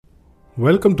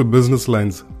Welcome to Business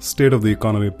Line's State of the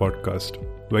Economy podcast,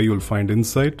 where you'll find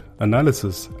insight,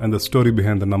 analysis, and the story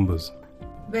behind the numbers.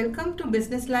 Welcome to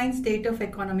Business Line State of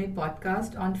Economy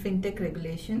podcast on fintech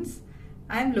regulations.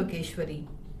 I am Lokeshwarri.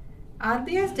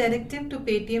 RBI's directive to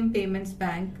Paytm Payments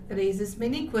Bank raises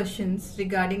many questions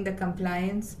regarding the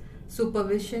compliance,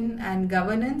 supervision, and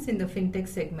governance in the fintech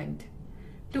segment.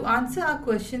 To answer our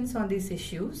questions on these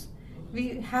issues,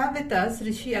 we have with us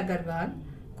Rishi Agrawal,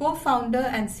 co-founder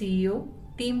and CEO,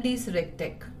 TeamLease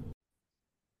RegTech.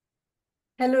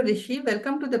 Hello, Rishi.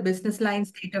 Welcome to the Business Line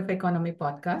State of Economy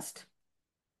podcast.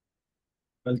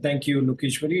 Well, thank you,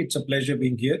 Lokeshwarri. It's a pleasure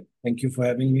being here. Thank you for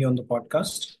having me on the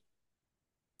podcast.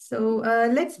 So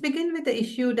let's begin with the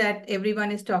issue that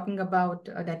everyone is talking about,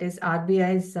 that is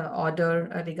RBI's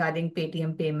order regarding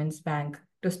Paytm Payments Bank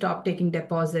to stop taking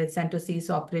deposits and to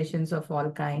cease operations of all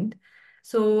kind.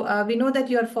 So we know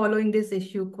that you are following this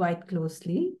issue quite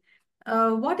closely.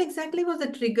 What exactly was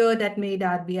the trigger that made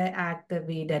RBI act the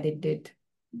way that it did?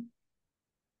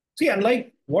 See,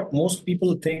 unlike what most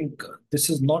people think, this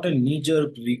is not a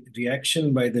knee-jerk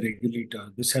reaction by the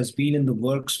regulator. This has been in the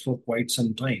works for quite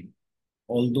some time.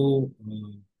 Although,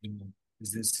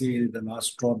 as they say, the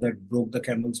last straw that broke the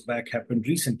camel's back happened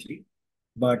recently.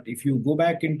 But if you go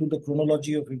back into the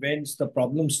chronology of events, the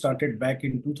problem started back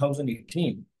in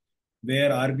 2018,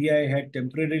 where RBI had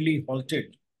temporarily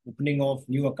halted opening of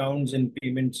new accounts in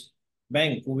Payments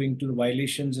Bank owing to the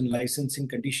violations in licensing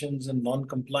conditions and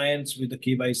non-compliance with the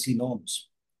KYC norms.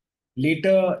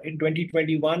 Later in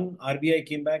 2021, RBI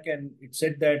came back and it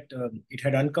said that it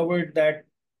had uncovered that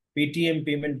Paytm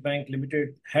Payments Bank Limited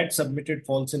had submitted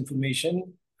false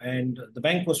information and the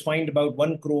bank was fined about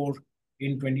 1 crore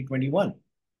in 2021.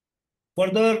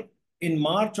 Further, in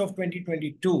March of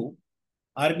 2022,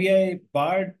 RBI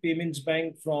barred Payments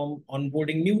Bank from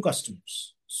onboarding new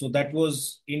customers. So that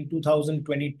was in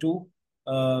 2022,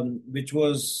 which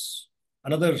was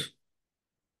another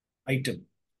item.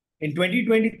 In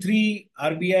 2023,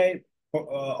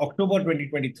 October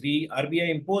 2023, RBI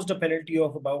imposed a penalty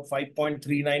of about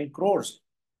 5.39 crores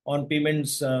on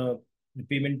Paytm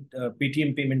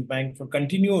Payments Bank for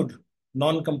continued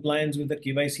non-compliance with the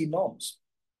KYC norms.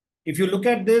 If you look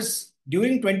at this,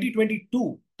 during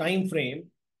 2022 timeframe,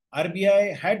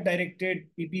 RBI had directed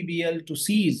PPBL to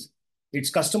cease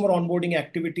its customer onboarding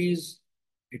activities.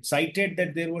 It cited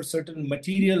that there were certain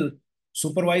material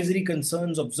supervisory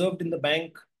concerns observed in the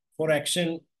bank for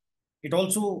action. It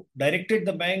also directed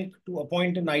the bank to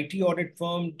appoint an IT audit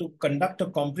firm to conduct a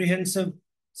comprehensive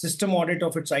system audit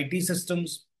of its IT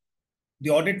systems. The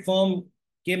audit firm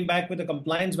came back with a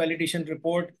compliance validation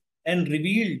report and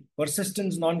revealed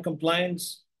persistent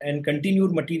non-compliance and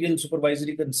continued material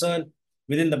supervisory concern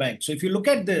within the bank. So if you look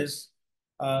at this,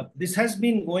 this has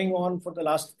been going on for the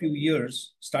last few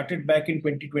years, started back in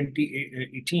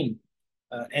 2018,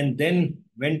 and then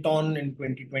went on in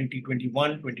 2020,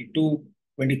 21, 22,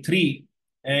 23.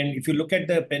 And if you look at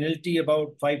the penalty,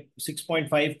 about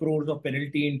 6.5 crores of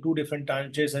penalty in two different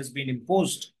tranches has been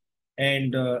imposed.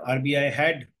 And RBI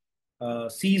had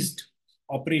ceased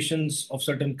operations of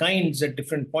certain kinds at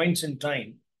different points in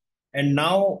time. And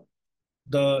now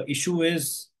the issue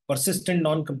is persistent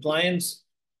non-compliance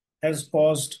has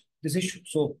caused this issue.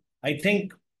 So I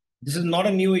think this is not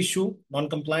a new issue.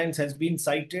 Non-compliance has been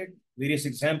cited. Various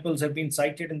examples have been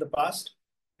cited in the past.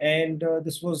 And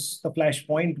this was the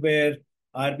flashpoint where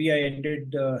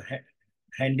RBI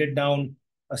handed down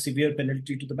a severe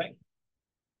penalty to the bank.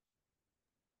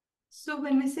 So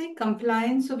when we say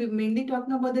compliance, so we're mainly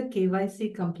talking about the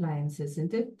KYC compliance,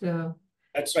 isn't it?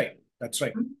 That's right. That's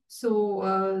right.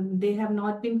 So they have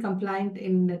not been compliant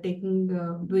in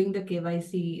doing the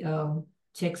KYC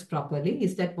checks properly.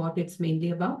 Is that what it's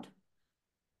mainly about?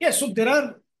 Yeah, so there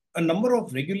are a number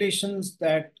of regulations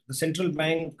that the central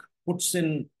bank puts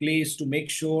in place to make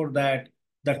sure that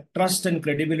the trust and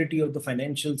credibility of the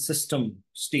financial system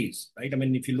stays, right? I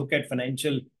mean, if you look at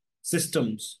financial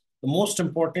systems, the most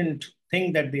important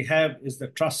thing that they have is the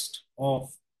trust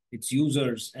of its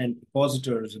users and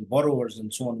depositors and borrowers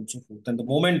and so on and so forth. And the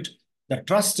moment the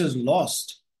trust is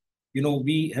lost,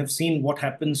 we have seen what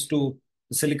happens to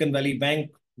the Silicon Valley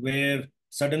Bank, where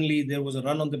suddenly there was a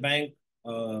run on the bank.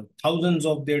 Thousands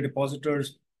of their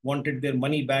depositors wanted their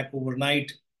money back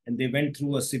overnight, and they went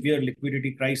through a severe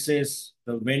liquidity crisis.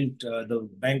 The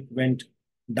bank went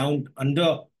down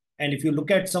under. And if you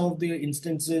look at some of the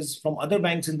instances from other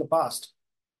banks in the past,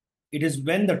 it is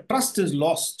when the trust is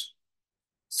lost,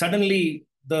 suddenly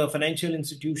the financial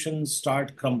institutions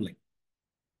start crumbling.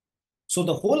 So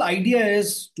the whole idea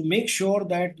is to make sure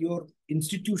that your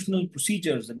institutional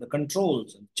procedures and the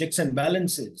controls and checks and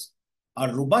balances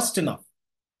are robust enough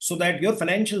so that your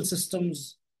financial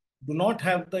systems do not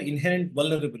have the inherent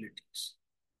vulnerabilities.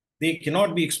 They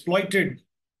cannot be exploited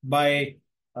by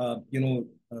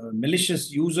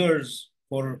malicious users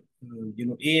for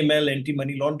AML,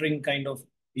 anti-money laundering kind of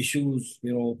issues,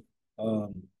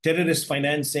 terrorist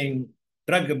financing,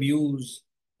 drug abuse.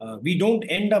 We don't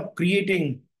end up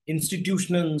creating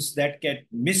institutions that get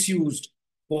misused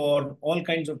for all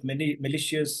kinds of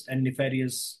malicious and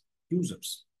nefarious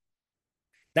users.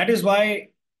 That is why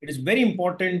it is very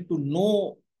important to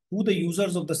know who the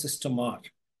users of the system are.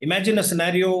 Imagine a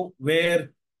scenario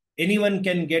where anyone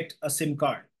can get a SIM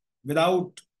card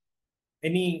without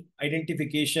any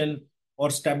identification or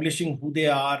establishing who they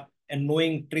are and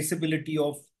knowing traceability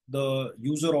of the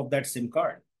user of that SIM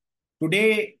card.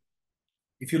 Today,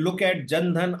 if you look at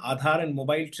Jan Dhan, Aadhaar, and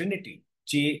Mobile Trinity,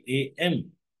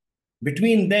 JAM,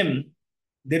 between them,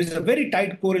 there is a very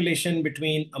tight correlation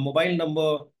between a mobile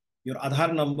number, your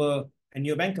Aadhaar number, and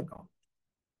your bank account.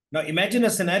 Now, imagine a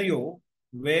scenario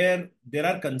where there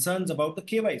are concerns about the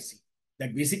KYC.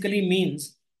 That basically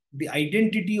means the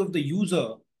identity of the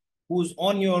user who's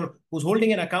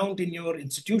holding an account in your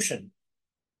institution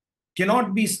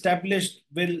cannot be established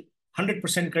with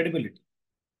 100% credibility.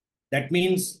 That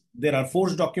means there are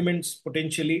forged documents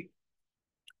potentially.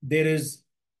 There is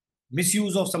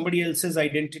misuse of somebody else's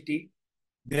identity.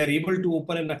 They are able to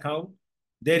open an account.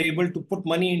 They're able to put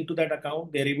money into that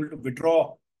account. They're able to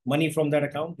withdraw money from that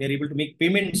account. They're able to make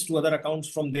payments to other accounts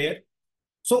from there.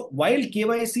 So while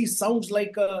KYC sounds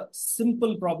like a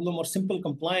simple problem or simple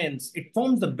compliance, it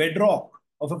forms the bedrock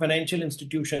of a financial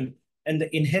institution and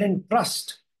the inherent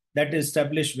trust that is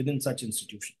established within such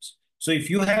institutions. So if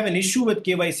you have an issue with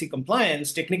KYC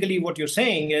compliance, technically what you're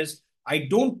saying is, I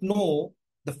don't know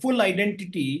the full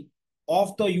identity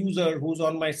of the user who's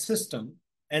on my system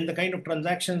and the kind of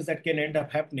transactions that can end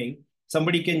up happening.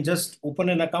 Somebody can just open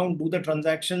an account, do the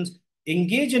transactions,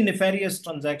 engage in nefarious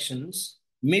transactions,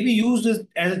 maybe used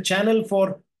as a channel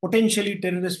for potentially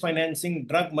terrorist financing,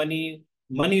 drug money,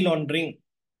 money laundering,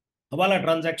 hawala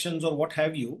transactions, or what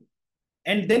have you,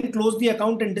 and then close the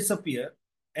account and disappear.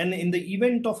 And in the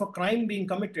event of a crime being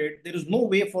committed, there is no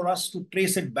way for us to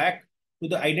trace it back to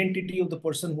the identity of the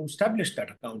person who established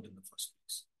that account in the first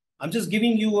place. I'm just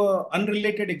giving you an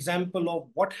unrelated example of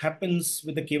what happens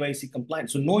with the KYC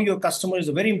compliance. So know your customer is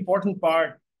a very important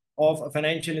part of a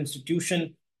financial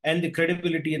institution and the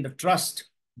credibility and the trust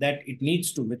that it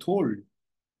needs to withhold,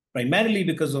 primarily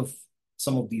because of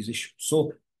some of these issues.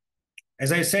 So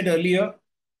as I said earlier,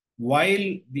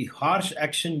 while the harsh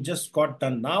action just got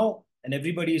done now and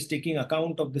everybody is taking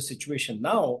account of the situation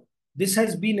now, this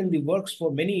has been in the works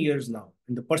for many years now.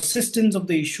 And the persistence of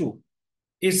the issue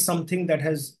is something that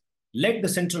has led the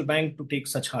central bank to take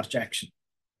such harsh action.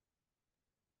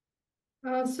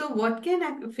 So what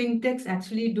can fintechs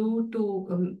actually do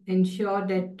to ensure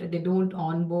that they don't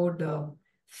onboard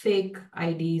fake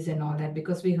IDs and all that?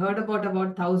 Because we heard about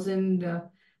 1,000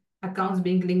 accounts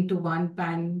being linked to one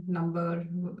PAN number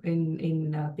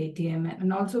in Paytm,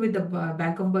 and also with the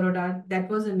Bank of Baroda, that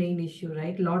was the main issue,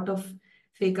 right? A lot of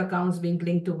fake accounts being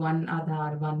linked to one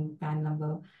Aadhaar, one PAN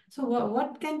number. So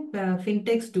what can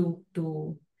fintechs do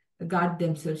to guard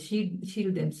themselves,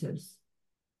 shield themselves?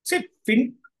 See,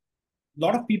 a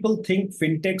lot of people think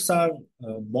fintechs are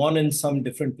born in some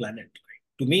different planet.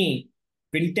 Right? To me,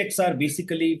 fintechs are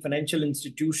basically financial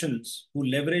institutions who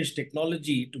leverage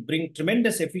technology to bring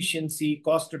tremendous efficiency,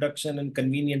 cost reduction, and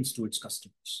convenience to its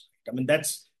customers. I mean,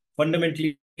 that's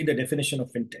fundamentally the definition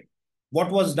of fintech.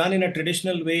 What was done in a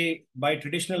traditional way by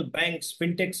traditional banks,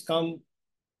 fintechs come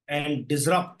and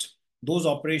disrupt those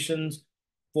operations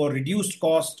for reduced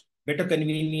cost, better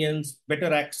convenience,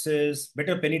 better access,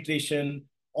 better penetration.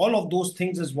 All of those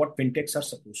things is what fintechs are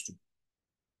supposed to do.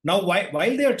 Now,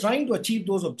 while they are trying to achieve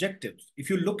those objectives, if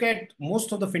you look at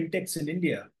most of the fintechs in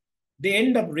India, they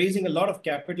end up raising a lot of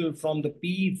capital from the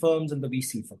PE firms and the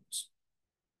VC firms.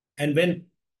 And when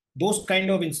those kind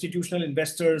of institutional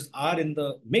investors are in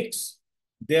the mix,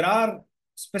 there are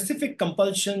specific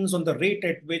compulsions on the rate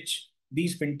at which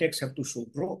these fintechs have to show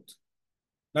growth.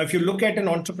 Now, if you look at an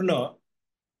entrepreneur,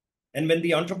 and when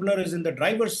the entrepreneur is in the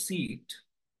driver's seat,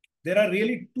 there are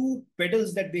really two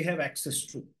pedals that they have access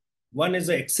to. One is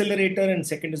an accelerator and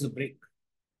second is a brake.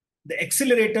 The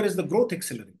accelerator is the growth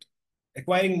accelerator,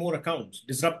 acquiring more accounts,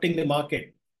 disrupting the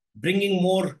market, bringing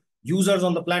more users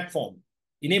on the platform,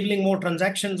 enabling more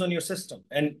transactions on your system,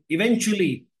 and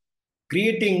eventually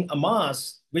creating a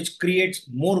mass which creates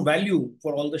more value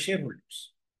for all the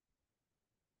shareholders.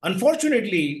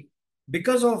 Unfortunately,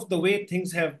 because of the way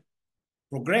things have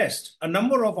progressed, a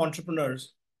number of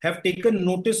entrepreneurs have taken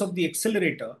notice of the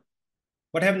accelerator,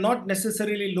 but have not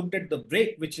necessarily looked at the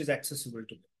brake which is accessible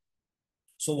to them.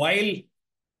 So while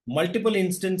multiple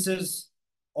instances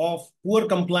of poor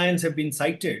compliance have been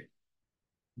cited,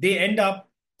 they end up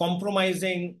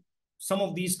compromising some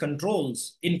of these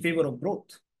controls in favor of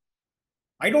growth.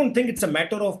 I don't think it's a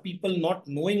matter of people not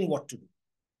knowing what to do.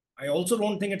 I also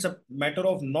don't think it's a matter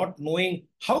of not knowing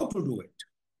how to do it.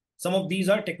 Some of these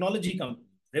are technology companies.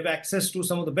 They have access to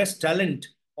some of the best talent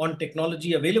on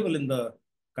technology available in the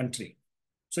country.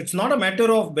 So it's not a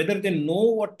matter of whether they know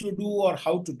what to do or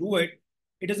how to do it.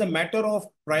 It is a matter of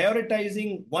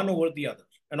prioritizing one over the other.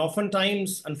 And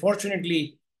oftentimes,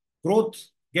 unfortunately, growth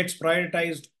gets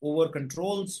prioritized over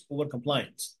controls, over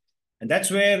compliance. And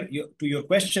that's where, to your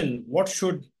question, what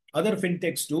should other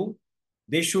fintechs do?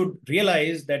 They should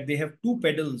realize that they have two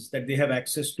pedals that they have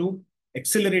access to,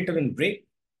 accelerator and brake.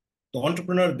 The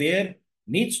entrepreneur there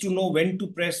needs to know when to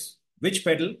press which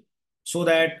pedal so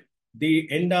that they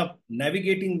end up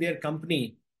navigating their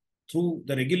company through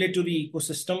the regulatory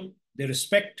ecosystem. They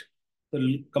respect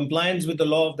the compliance with the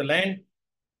law of the land.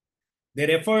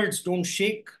 Their efforts don't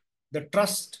shake the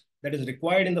trust that is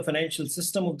required in the financial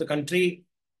system of the country,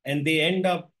 and they end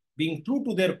up being true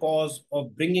to their cause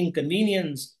of bringing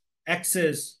convenience,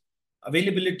 access,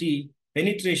 availability,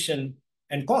 penetration,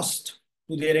 and cost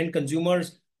to their end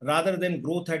consumers rather than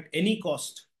growth at any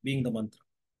cost being the mantra.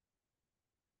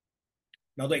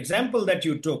 Now, the example that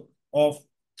you took of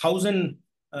 1,000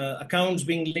 accounts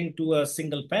being linked to a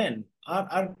single PAN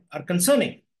are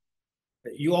concerning.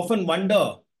 You often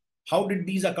wonder, how did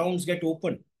these accounts get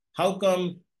opened? How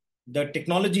come the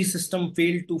technology system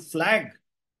failed to flag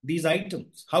these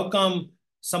items? How come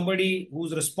somebody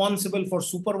who's responsible for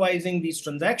supervising these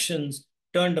transactions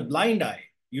turned a blind eye?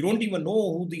 You don't even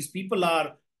know who these people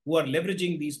are who are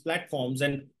leveraging these platforms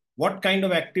and what kind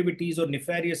of activities or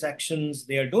nefarious actions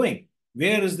they are doing.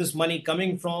 Where is this money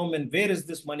coming from and where is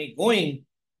this money going?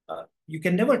 You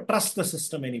can never trust the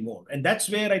system anymore. And that's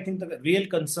where I think the real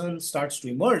concern starts to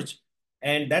emerge.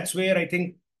 And that's where I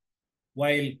think,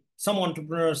 while some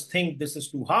entrepreneurs think this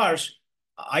is too harsh,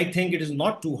 I think it is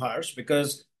not too harsh,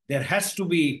 because there has to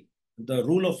be the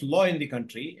rule of law in the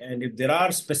country. And if there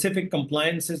are specific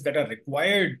compliances that are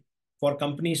required for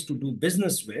companies to do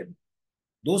business with,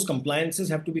 those compliances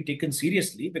have to be taken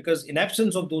seriously, because in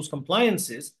absence of those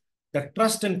compliances, the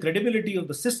trust and credibility of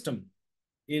the system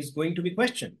is going to be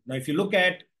questioned. Now, if you look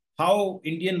at how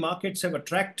Indian markets have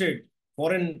attracted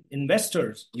foreign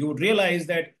investors, you would realize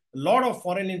that a lot of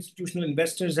foreign institutional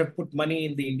investors have put money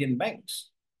in the Indian banks.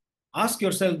 Ask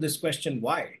yourself this question,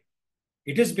 why?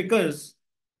 It is because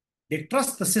they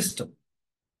trust the system.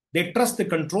 They trust the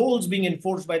controls being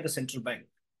enforced by the central bank.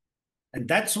 And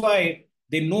that's why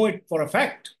they know it for a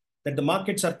fact that the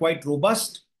markets are quite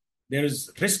robust. There is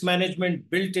risk management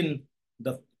built in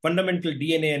the fundamental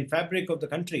DNA and fabric of the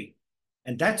country.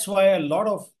 And that's why a lot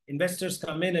of investors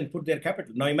come in and put their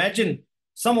capital. Now imagine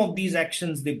some of these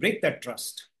actions, they break that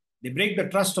trust. They break the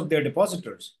trust of their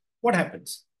depositors. What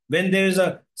happens? When there is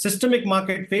a systemic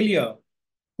market failure,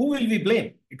 who will we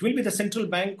blame? It will be the central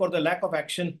bank or the lack of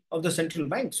action of the central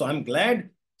bank. So I'm glad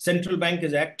central bank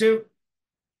is active.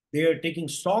 They are taking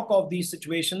stock of these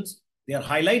situations. They are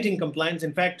highlighting compliance.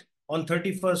 In fact, on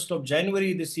 31st of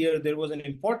January this year, there was an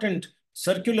important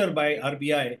circular by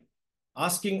RBI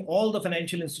asking all the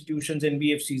financial institutions,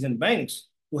 NBFCs and banks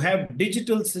to have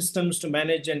digital systems to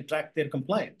manage and track their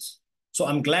compliance. So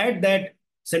I'm glad that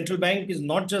central bank is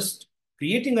not just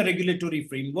creating a regulatory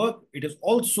framework, it is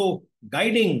also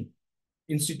guiding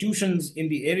institutions in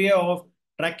the area of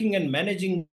tracking and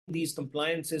managing these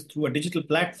compliances through a digital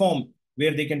platform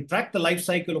where they can track the life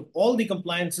cycle of all the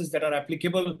compliances that are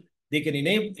applicable. They can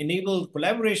enable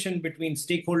collaboration between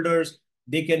stakeholders.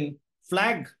 They can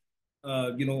flag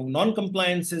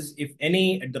non-compliances, if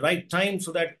any, at the right time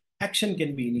so that action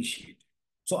can be initiated.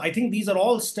 So I think these are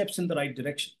all steps in the right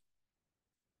direction.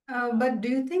 But do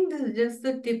you think this is just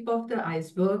the tip of the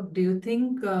iceberg? Do you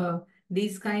think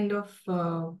these kind of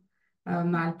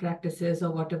malpractices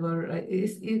or whatever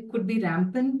it could be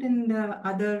rampant in the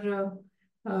other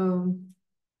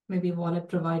maybe wallet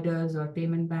providers or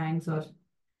payment banks, or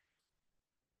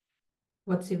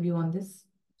what's your view on this?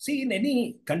 See, in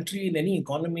any country, in any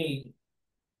economy,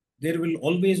 there will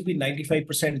always be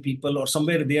 95% people or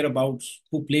somewhere thereabouts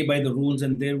who play by the rules,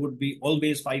 and there would be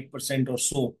always 5% or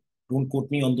so. Don't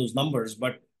quote me on those numbers,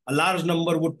 but a large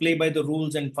number would play by the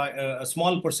rules, and a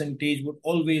small percentage would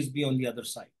always be on the other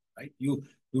side, right? You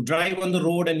drive on the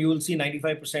road and you will see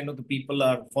 95% of the people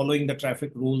are following the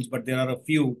traffic rules, but there are a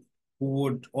few who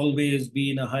would always be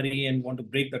in a hurry and want to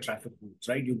break the traffic rules,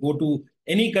 right? You go to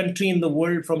any country in the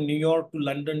world, from New York to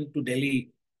London to Delhi,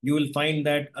 you will find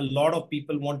that a lot of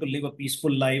people want to live a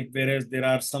peaceful life, whereas there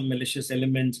are some malicious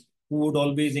elements who would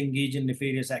always engage in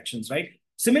nefarious actions, right?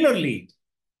 Similarly,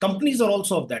 companies are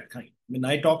also of that kind. I mean,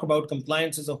 I talk about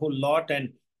compliance as a whole lot,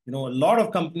 and a lot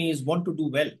of companies want to do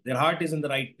well. Their heart is in the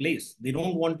right place. They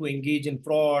don't want to engage in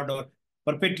fraud or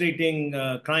perpetrating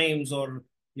crimes or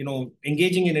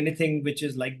engaging in anything which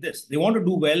is like this. They want to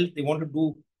do well. They want to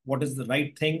do what is the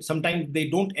right thing. Sometimes they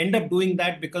don't end up doing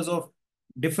that because of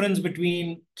difference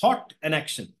between thought and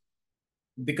action,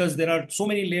 because there are so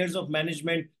many layers of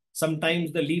management.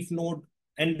 Sometimes the leaf node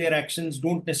and their actions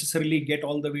don't necessarily get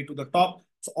all the way to the top.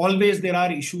 So always there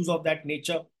are issues of that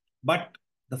nature. But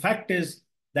the fact is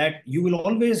that you will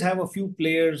always have a few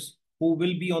players who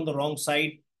will be on the wrong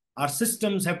side. Our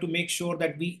systems have to make sure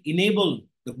that we enable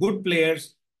the good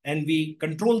players and we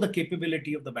control the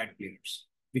capability of the bad players.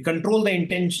 We control the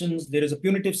intentions. There is a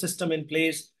punitive system in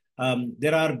place.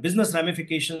 There are business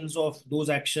ramifications of those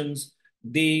actions.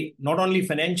 They not only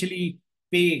financially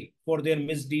pay for their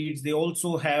misdeeds, they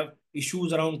also have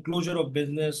issues around closure of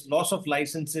business, loss of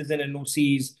licenses and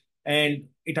NOCs, and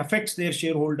it affects their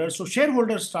shareholders. So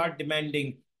shareholders start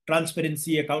demanding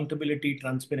transparency, accountability,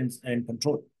 transparency, and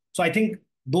control. So I think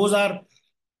those are,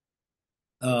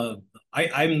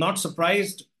 I'm not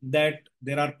surprised that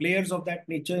there are players of that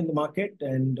nature in the market,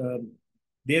 and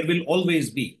there will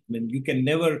always be. I mean, you can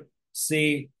never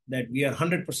say that we are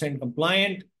 100%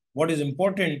 compliant. What is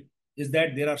important is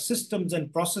that there are systems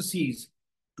and processes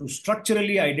to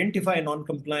structurally identify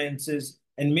non-compliances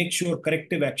and make sure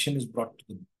corrective action is brought to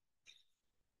them.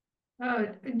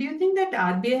 Do you think that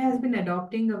RBI has been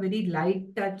adopting a very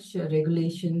light touch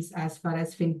regulations as far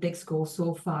as fintechs go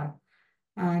so far?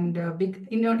 And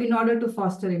in order to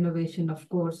foster innovation, of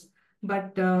course,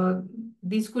 but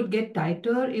these could get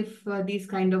tighter if these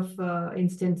kind of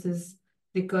instances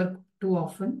recur too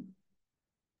often?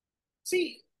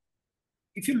 See,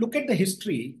 if you look at the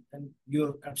history, and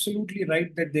you're absolutely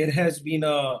right that there has been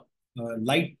a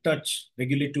light touch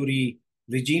regulatory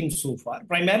regime so far,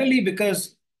 primarily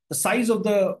because the size of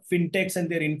the fintechs and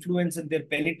their influence and their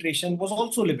penetration was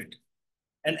also limited.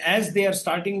 And as they are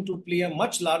starting to play a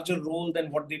much larger role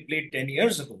than what they played 10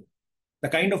 years ago, the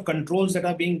kind of controls that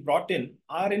are being brought in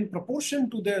are in proportion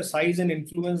to their size and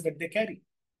influence that they carry.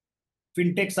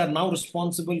 Fintechs are now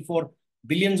responsible for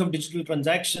billions of digital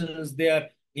transactions. They are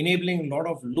enabling a lot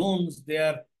of loans. They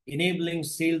are enabling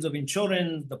sales of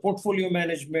insurance, the portfolio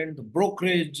management, the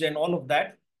brokerage, and all of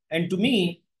that. And to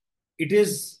me, it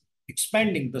is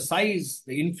expanding the size,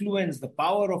 the influence, the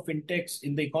power of fintechs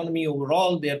in the economy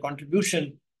overall. Their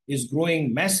contribution is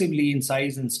growing massively in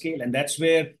size and scale. And that's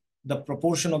where the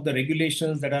proportion of the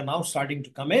regulations that are now starting to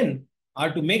come in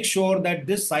are to make sure that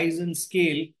this size and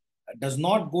scale does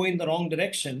not go in the wrong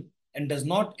direction and does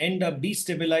not end up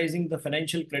destabilizing the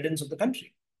financial credence of the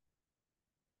country.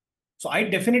 So I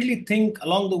definitely think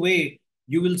along the way,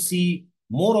 you will see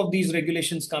more of these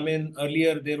regulations come in.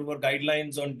 Earlier, there were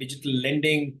guidelines on digital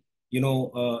lending,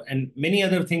 and many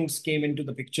other things came into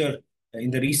the picture in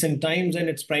the recent times. And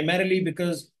it's primarily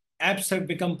because apps have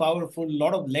become powerful. A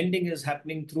lot of lending is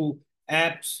happening through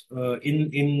apps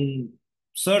in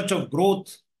search of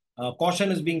growth.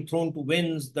 Caution is being thrown to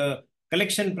winds. The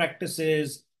collection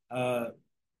practices are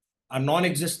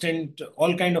non-existent.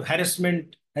 All kind of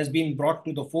harassment has been brought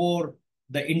to the fore.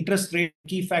 The interest rate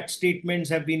key fact statements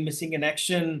have been missing in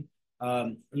action.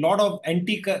 A lot of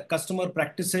anti-customer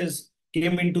practices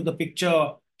came into the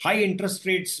picture. High interest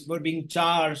rates were being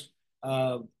charged.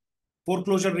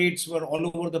 Foreclosure rates were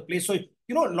all over the place. So,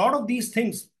 a lot of these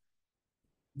things,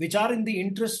 which are in the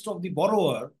interest of the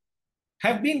borrower,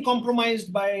 have been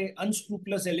compromised by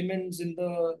unscrupulous elements in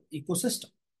the ecosystem.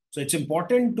 So it's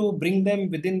important to bring them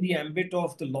within the ambit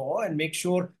of the law and make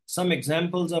sure some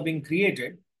examples are being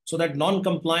created so that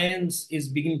non-compliance is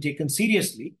being taken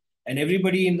seriously. And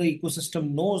everybody in the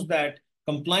ecosystem knows that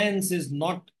compliance is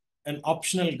not an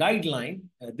optional guideline.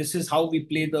 This is how we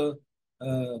play the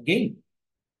game.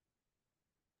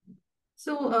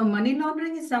 So money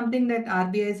laundering is something that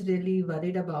RBI is really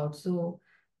worried about. So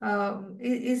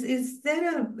is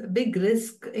there a big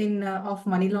risk in of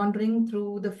money laundering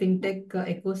through the fintech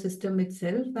ecosystem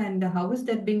itself, and how is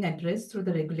that being addressed through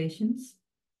the regulations?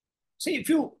 See, if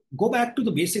you go back to the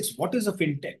basics, what is a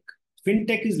fintech?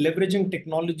 Fintech is leveraging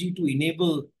technology to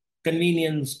enable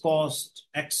convenience, cost,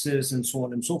 access, and so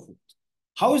on and so forth.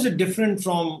 How is it different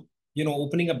from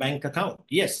opening a bank account?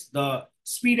 Yes, the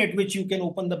speed at which you can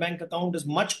open the bank account is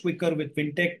much quicker with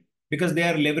fintech because they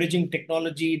are leveraging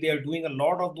technology. They are doing a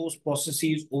lot of those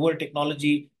processes over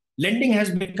technology. Lending has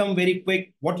become very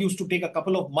quick. What used to take a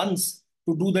couple of months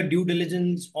to do the due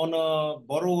diligence on a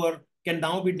borrower can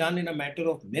now be done in a matter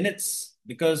of minutes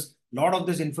because a lot of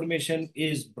this information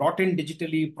is brought in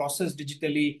digitally, processed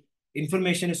digitally,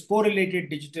 information is correlated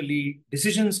digitally,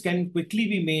 decisions can quickly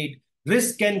be made,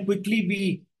 risk can quickly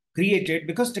be created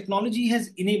because technology has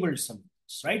enabled some of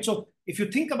this, right? So if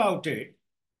you think about it,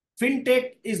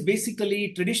 fintech is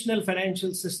basically traditional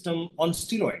financial system on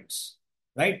steroids,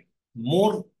 right?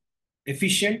 More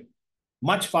efficient,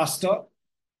 much faster,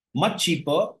 much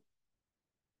cheaper,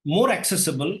 more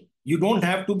accessible. You don't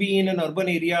have to be in an urban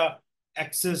area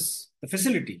access the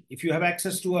facility. If you have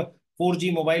access to a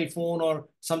 4G mobile phone or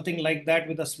something like that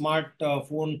with a smart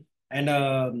phone and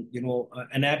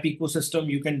an app ecosystem,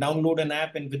 you can download an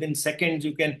app and within seconds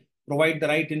you can provide the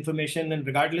right information, and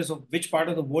regardless of which part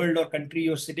of the world or country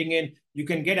you're sitting in, you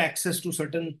can get access to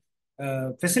certain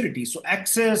facilities. So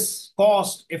access,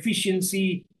 cost,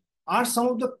 efficiency are some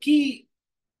of the key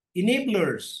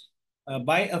enablers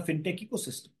by a fintech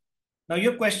ecosystem. Now,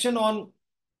 your question on,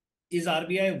 is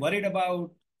RBI worried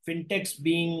about fintechs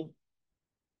being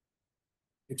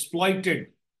exploited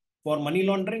for money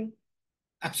laundering?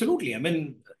 Absolutely. I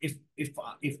mean, if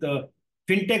the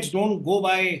fintechs don't go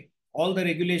by all the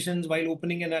regulations while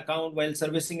opening an account, while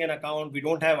servicing an account, we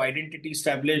don't have identity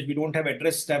established, we don't have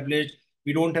address established,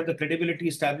 we don't have the credibility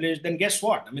established, then guess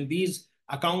what? I mean, these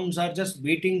accounts are just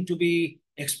waiting to be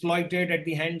exploited at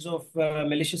the hands of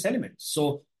malicious elements.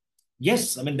 So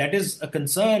yes, I mean, that is a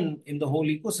concern in the whole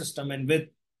ecosystem. And with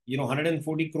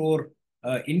 140 crore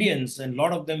Indians, and a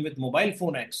lot of them with mobile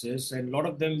phone access, and a lot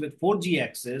of them with 4G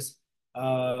access,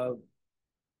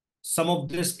 some of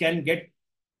this can get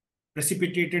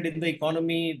precipitated in the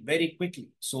economy very quickly.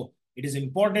 So it is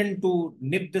important to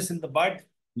nip this in the bud,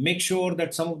 make sure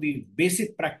that some of the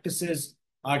basic practices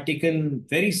are taken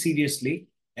very seriously,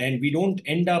 and we don't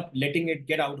end up letting it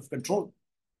get out of control.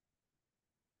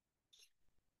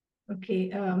 Okay,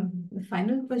 the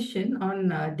final question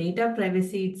on data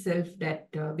privacy itself,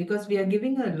 that because we are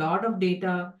giving a lot of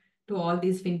data to all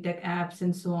these fintech apps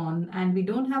and so on, and we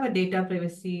don't have a data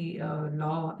privacy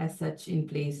law as such in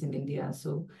place in India.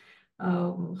 So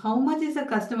how much is a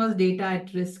customer's data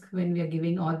at risk when we are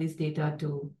giving all this data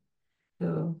to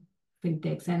the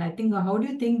fintechs? And I think, how do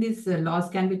you think these laws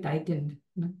can be tightened?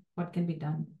 What can be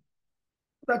done?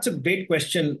 That's a great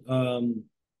question.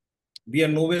 We are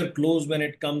nowhere close when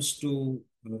it comes to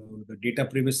the data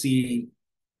privacy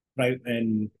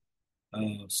and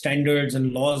standards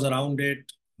and laws around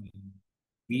it.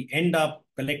 We end up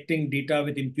collecting data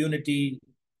with impunity.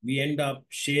 We end up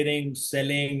sharing,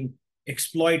 selling,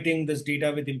 exploiting this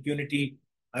data with impunity.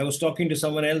 I was talking to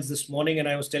someone else this morning and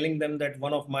I was telling them that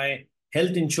one of my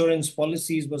health insurance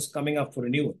policies was coming up for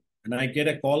renewal. And I get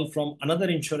a call from another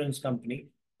insurance company.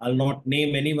 I'll not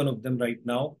name any one of them right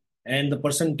now. And the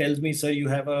person tells me, sir, you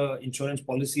have an insurance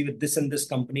policy with this and this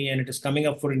company, and it is coming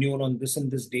up for renewal on this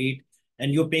and this date,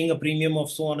 and you're paying a premium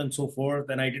of so on and so forth.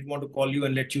 And I did want to call you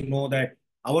and let you know that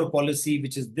our policy,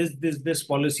 which is this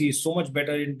policy, is so much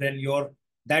better than your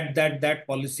that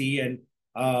policy, and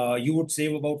you would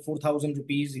save about 4,000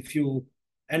 rupees if you.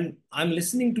 And I'm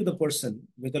listening to the person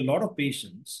with a lot of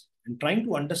patience and trying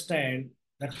to understand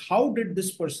that how did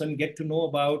this person get to know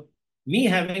about me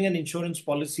having an insurance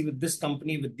policy with this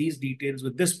company, with these details,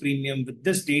 with this premium, with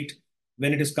this date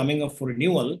when it is coming up for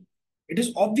renewal. It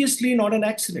is obviously not an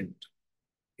accident.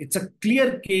 It's a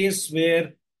clear case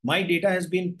where my data has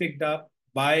been picked up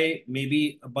by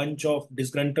maybe a bunch of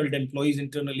disgruntled employees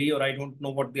internally, or I don't know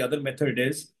what the other method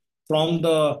is, from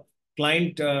the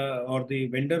client or the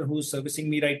vendor who's servicing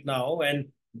me right now. And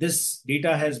this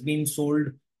data has been sold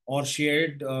or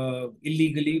shared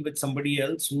illegally with somebody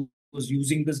else who was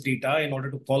using this data in order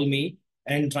to call me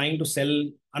and trying to sell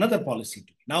another policy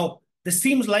to me. Now, this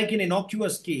seems like an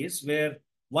innocuous case where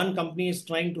one company is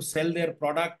trying to sell their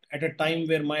product at a time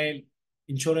where my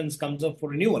insurance comes up for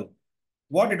renewal.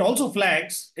 What it also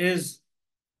flags is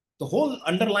the whole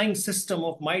underlying system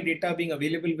of my data being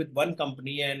available with one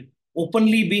company and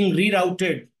openly being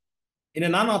rerouted in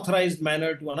an unauthorized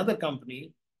manner to another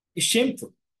company is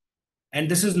shameful. And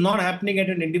this is not happening at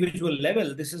an individual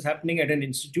level. This is happening at an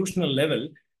institutional level,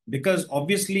 because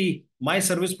obviously my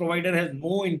service provider has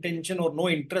no intention or no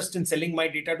interest in selling my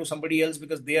data to somebody else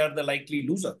because they are the likely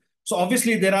loser. So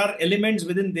obviously there are elements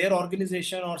within their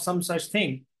organization or some such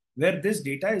thing where this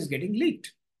data is getting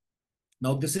leaked.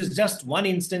 Now, this is just one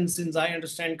instance. Since I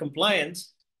understand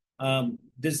compliance,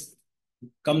 this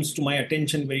comes to my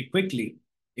attention very quickly.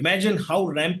 Imagine how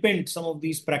rampant some of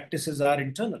these practices are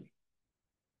internally.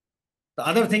 The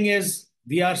other thing is,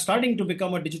 we are starting to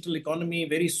become a digital economy.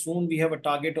 Very soon, we have a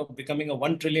target of becoming a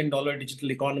 $1 trillion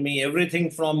digital economy.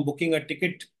 Everything from booking a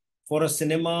ticket for a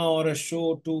cinema or a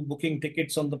show, to booking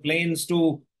tickets on the planes,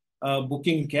 to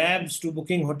booking cabs, to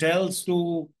booking hotels,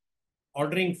 to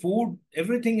ordering food,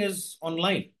 everything is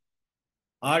online.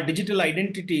 Our digital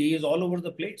identity is all over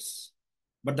the place.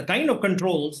 But the kind of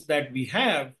controls that we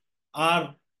have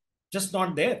are just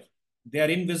not there. They are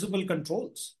invisible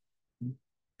controls.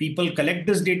 People collect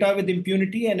this data with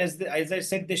impunity, and as I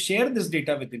said, they share this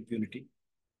data with impunity.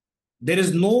 There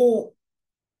is no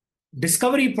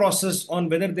discovery process on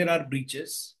whether there are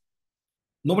breaches.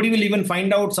 Nobody will even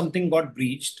find out something got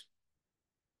breached.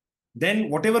 Then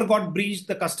whatever got breached,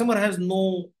 the customer has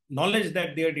no knowledge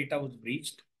that their data was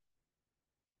breached.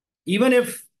 Even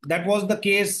if that was the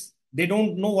case, they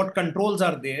don't know what controls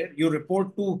are there. You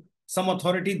report to some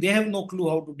authority, they have no clue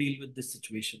how to deal with this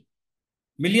situation.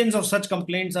 Millions of such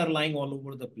complaints are lying all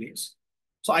over the place.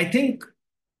 So I think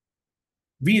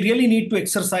we really need to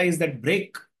exercise that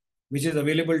brake which is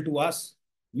available to us.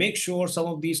 Make sure some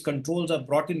of these controls are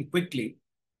brought in quickly.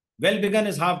 Well begun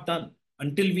is half done.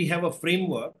 Until we have a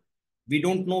framework, we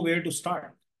don't know where to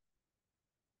start.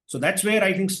 So that's where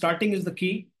I think starting is the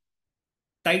key.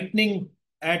 Tightening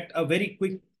at a very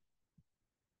quick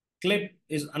clip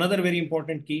is another very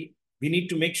important key. We need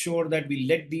to make sure that we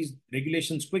let these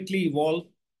regulations quickly evolve,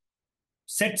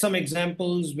 set some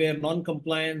examples where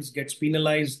non-compliance gets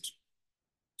penalized,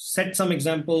 set some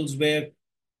examples where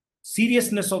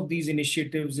seriousness of these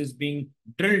initiatives is being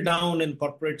drilled down in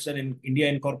corporates and in India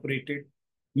Incorporated,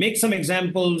 make some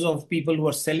examples of people who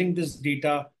are selling this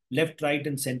data left, right,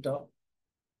 and center.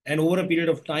 And over a period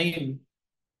of time,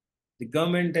 the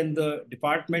government and the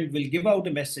department will give out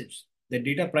a message that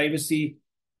data privacy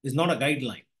is not a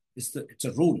guideline. It's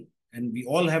a rule. And we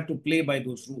all have to play by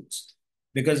those rules.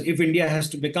 Because if India has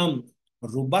to become a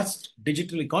robust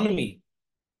digital economy,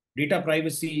 data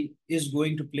privacy is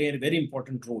going to play a very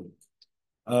important role.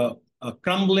 A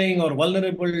crumbling or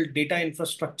vulnerable data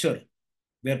infrastructure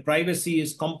where privacy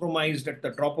is compromised at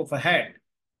the drop of a hat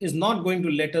is not going to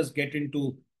let us get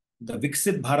into the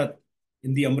Viksit Bharat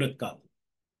in the Amrit Kal.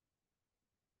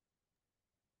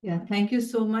 Yeah, thank you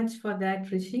so much for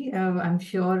that, Rishi. I'm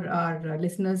sure our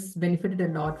listeners benefited a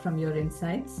lot from your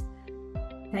insights.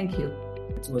 Thank you.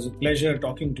 It was a pleasure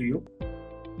talking to you.